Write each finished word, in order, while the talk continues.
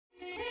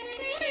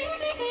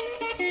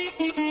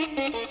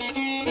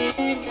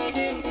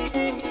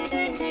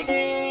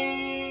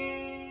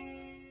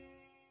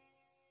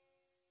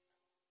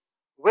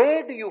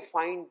you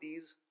find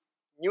these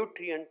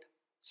nutrient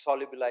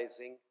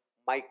solubilizing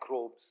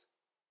microbes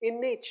in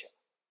nature.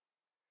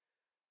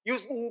 You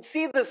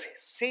see this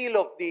seal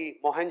of the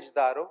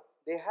Mohenjo-daro,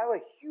 they have a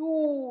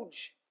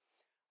huge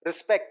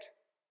respect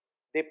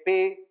they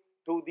pay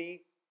to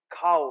the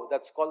cow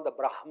that's called the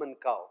Brahman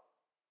cow.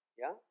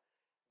 Yeah,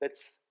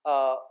 that's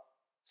a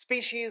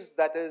species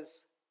that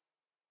is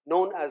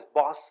known as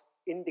Bos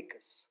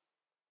Indicus.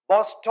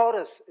 Bos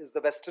taurus is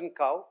the western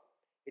cow.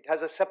 It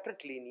has a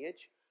separate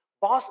lineage.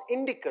 Bos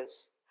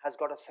Indicus has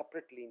got a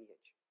separate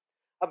lineage.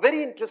 A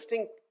very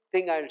interesting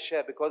thing I'll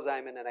share because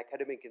I'm in an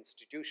academic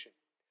institution.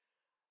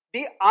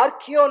 The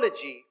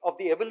archaeology of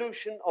the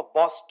evolution of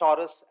Bos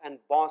taurus and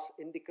Bos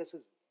Indicus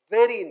is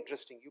very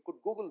interesting. You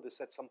could Google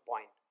this at some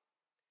point.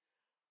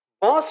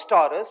 Bos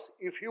taurus,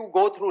 if you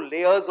go through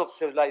layers of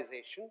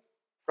civilization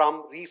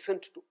from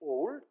recent to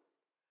old,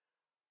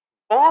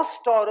 Bos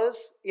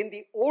taurus in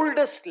the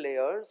oldest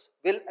layers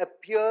will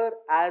appear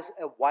as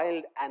a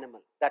wild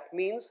animal. That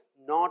means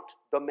not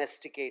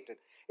domesticated.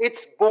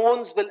 Its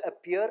bones will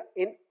appear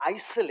in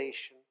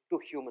isolation to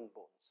human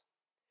bones.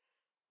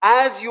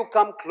 As you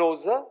come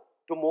closer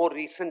to more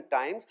recent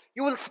times,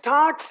 you will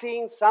start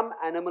seeing some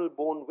animal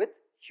bone with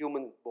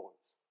human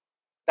bones.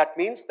 That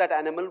means that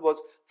animal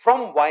was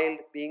from wild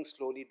being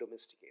slowly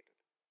domesticated.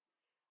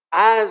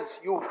 As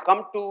you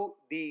come to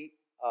the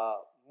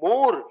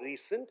more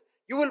recent,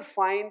 you will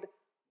find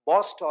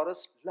Bos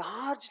taurus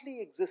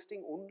largely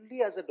existing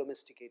only as a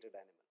domesticated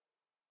animal.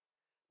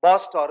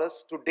 Bos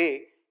taurus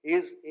today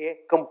is a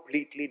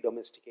completely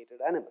domesticated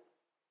animal.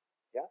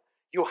 Yeah?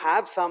 You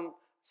have some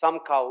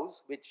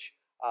cows which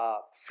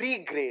free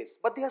graze,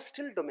 but they are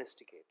still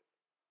domesticated.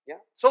 Yeah?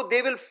 So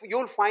you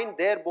will find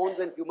their bones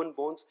and human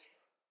bones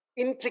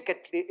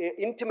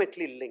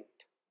intimately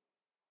linked.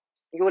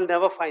 You will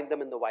never find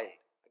them in the wild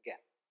again.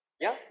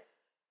 Yeah?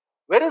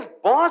 Whereas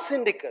Bos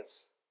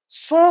Indicus,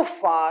 so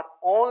far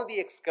all the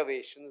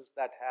excavations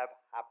that have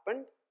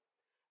happened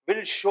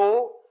will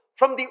show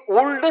from the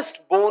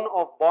oldest bone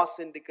of Bos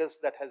Indicus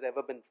that has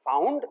ever been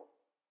found,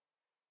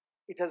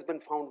 it has been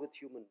found with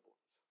human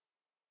bones.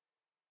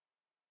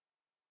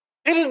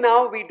 Till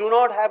now, we do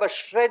not have a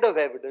shred of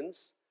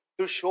evidence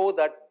to show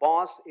that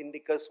Bos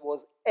Indicus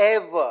was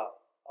ever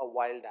a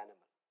wild animal.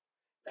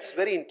 It's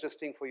very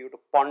interesting for you to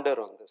ponder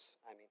on this,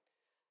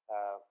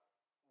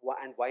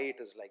 and why it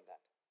is like that.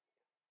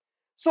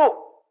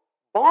 So,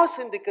 Bos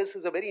Indicus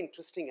is a very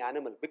interesting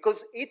animal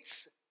because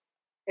its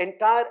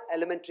entire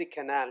alimentary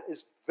canal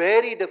is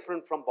very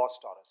different from Bos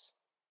taurus.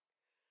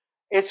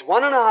 It's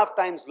 1.5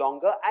 times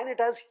longer and it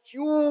has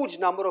huge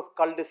number of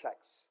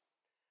cul-de-sacs.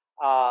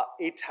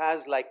 It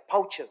has like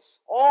pouches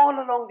all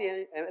along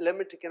the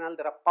alimentary canal.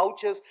 There are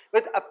pouches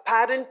with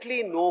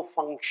apparently no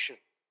function,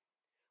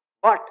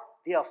 but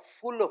they are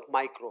full of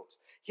microbes.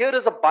 Here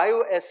is a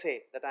bioassay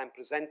that I'm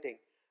presenting,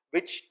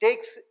 which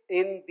takes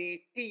in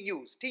the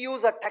TUs.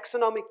 TUs are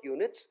taxonomic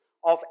units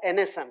of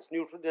NSMs,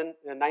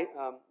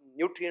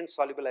 nutrient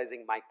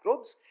solubilizing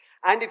microbes.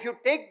 And if you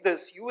take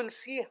this, you will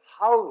see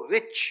how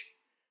rich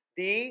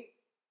the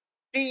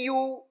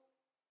TU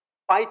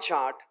pie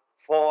chart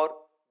for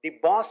the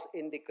Bos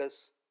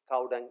Indicus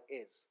cow dung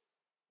is.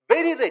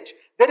 Very rich.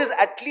 There is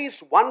at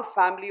least one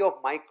family of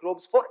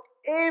microbes for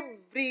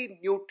every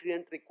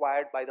nutrient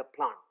required by the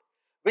plant.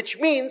 Which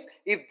means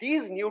if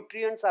these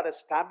nutrients are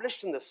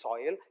established in the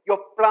soil, your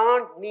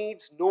plant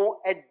needs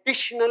no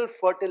additional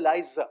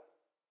fertilizer.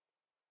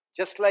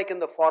 Just like in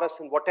the forest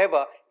and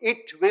whatever,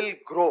 it will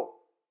grow.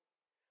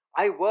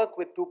 I work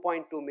with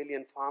 2.2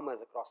 million farmers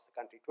across the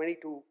country,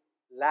 22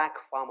 lakh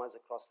farmers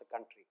across the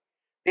country.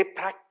 They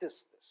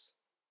practice this.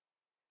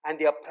 And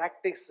they are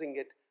practicing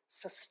it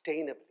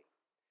sustainably.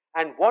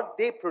 And what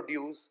they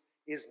produce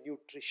is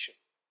nutrition,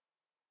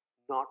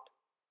 not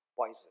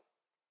poison.